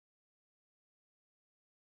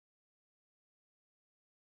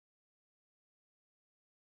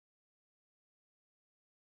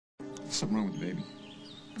Something wrong with the baby.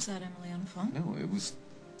 Was that Emily on the phone? No, it was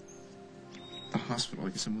the hospital. I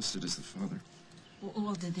guess I'm listed as the father.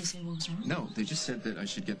 Well, did they say what was wrong? No, they just said that I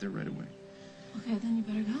should get there right away. Okay, then you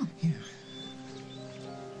better go. Yeah.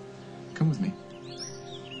 Come with me.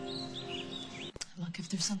 Look, if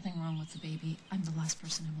there's something wrong with the baby, I'm the last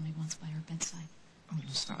person Emily wants by her bedside. Oh, no,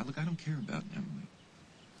 stop. Look, I don't care about Emily.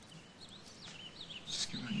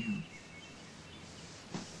 Just care about you.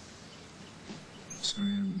 Sorry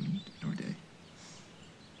I ruined your day.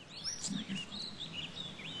 It's not your fault.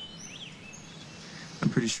 I'm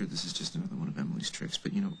pretty sure this is just another one of Emily's tricks,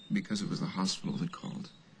 but, you know, because it was the hospital that called,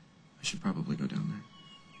 I should probably go down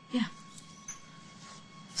there. Yeah.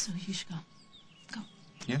 So you should go. Go.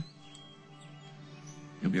 Yeah?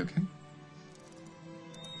 You'll be okay?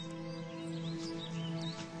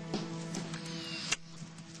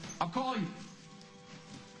 I'll call you.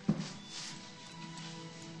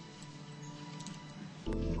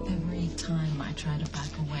 Every time I try to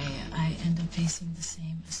back away, I end up facing the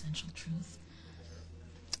same essential truth.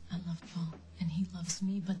 I love Paul, and he loves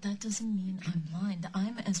me, but that doesn't mean I'm blind.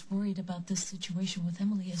 I'm as worried about this situation with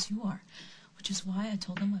Emily as you are, which is why I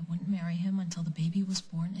told him I wouldn't marry him until the baby was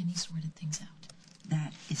born and he sorted things out.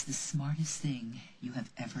 That is the smartest thing you have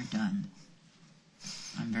ever done.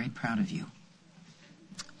 I'm very proud of you.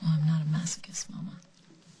 Well, I'm not a masochist, Mama.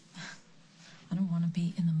 I don't want to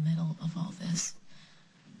be in the middle of all this.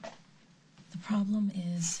 The problem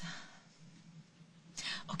is...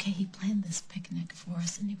 Okay, he planned this picnic for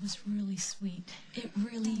us, and it was really sweet. It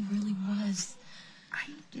really, really was. I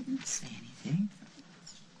didn't say anything.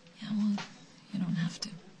 Yeah, well, you don't have to.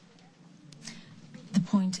 The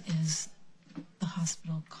point is, the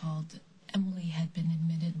hospital called. Emily had been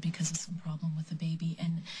admitted because of some problem with the baby,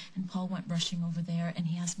 and Paul went rushing over there, and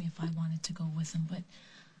he asked me if I wanted to go with him, but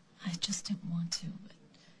I just didn't want to.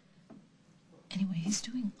 But anyway, he's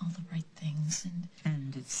doing all the right things,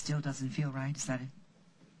 And it still doesn't feel right, is that it?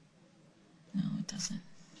 No, it doesn't.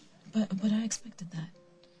 But I expected that.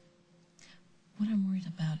 What I'm worried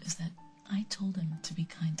about is that I told him to be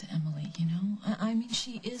kind to Emily, you know? I mean,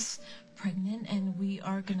 she is pregnant, and we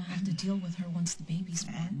are going to have to deal with her once the baby's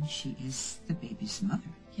born. And she is the baby's mother.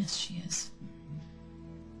 Yes, she is.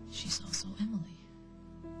 She's also Emily.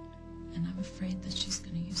 And I'm afraid that she's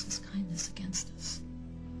going to use this kindness against us.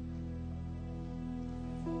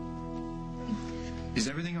 Is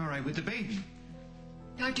everything all right with the baby?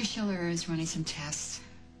 Dr. Schiller is running some tests.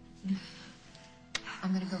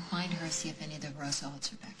 I'm going to go find her and see if any of the raw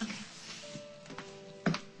solids are back here.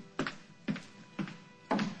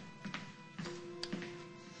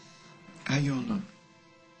 How you all doing?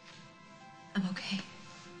 I'm okay.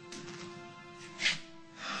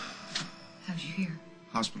 How'd you hear?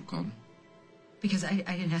 Hospital called me. Because I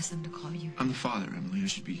didn't ask them to call you. I'm the father, Emily. I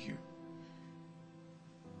should be here.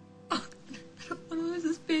 Oh, I don't want to lose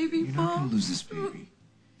this baby, You're Paul. not going to lose this baby.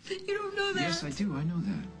 You don't know that. Yes, I do. I know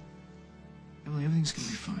that. Emily, everything's going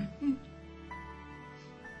to be fine.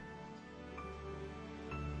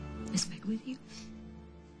 Is Meg with you?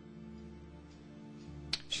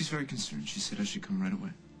 She's very concerned. She said I should come right away.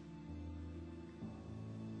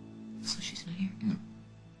 So she's not here? No.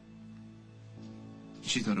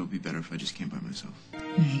 She thought it would be better if I just came by myself.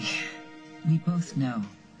 Meg, we both know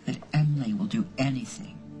that Emily will do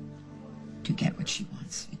anything to get what she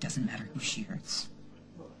wants. It doesn't matter who she hurts.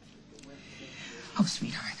 Oh,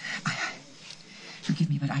 sweetheart, forgive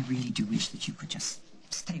me, but I really do wish that you could just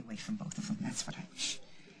stay away from both of them. That's what I wish.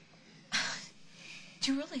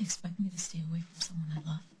 Do you really expect me to stay away from someone I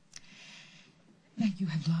love? Meg, you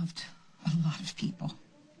have loved a lot of people.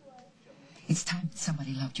 It's time that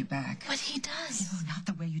somebody loved you back. But he does. No, not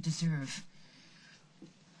the way you deserve.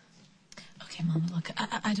 Okay, Mama, look,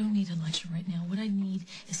 I don't need a lecture right now. What I need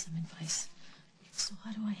is some advice. So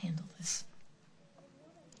how do I handle this?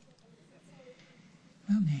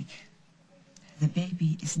 Well, Meg, the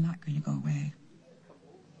baby is not going to go away.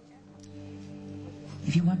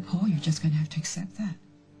 If you want Paul, you're just going to have to accept that.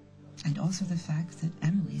 And also the fact that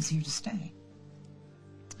Emily is here to stay.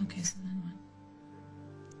 Okay, so then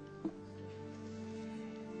what?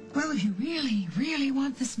 Well, if you really, really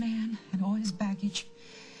want this man and all his baggage,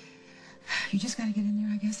 you just got to get in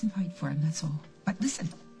there, I guess, and fight for him, that's all. But listen,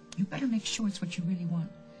 you better make sure it's what you really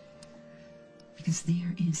want. Because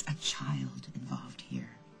there is a child involved here.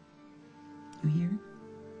 You hear?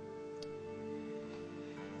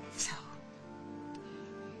 So,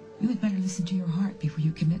 you had better listen to your heart before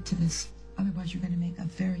you commit to this. Otherwise, you're going to make a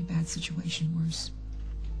very bad situation worse.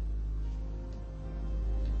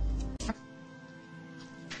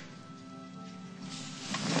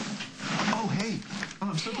 Oh, hey. Oh,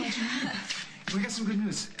 I'm so glad you're here. We got some good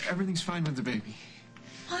news. Everything's fine with the baby.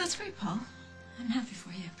 Oh, that's great, Paul. I'm happy for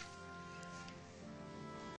you.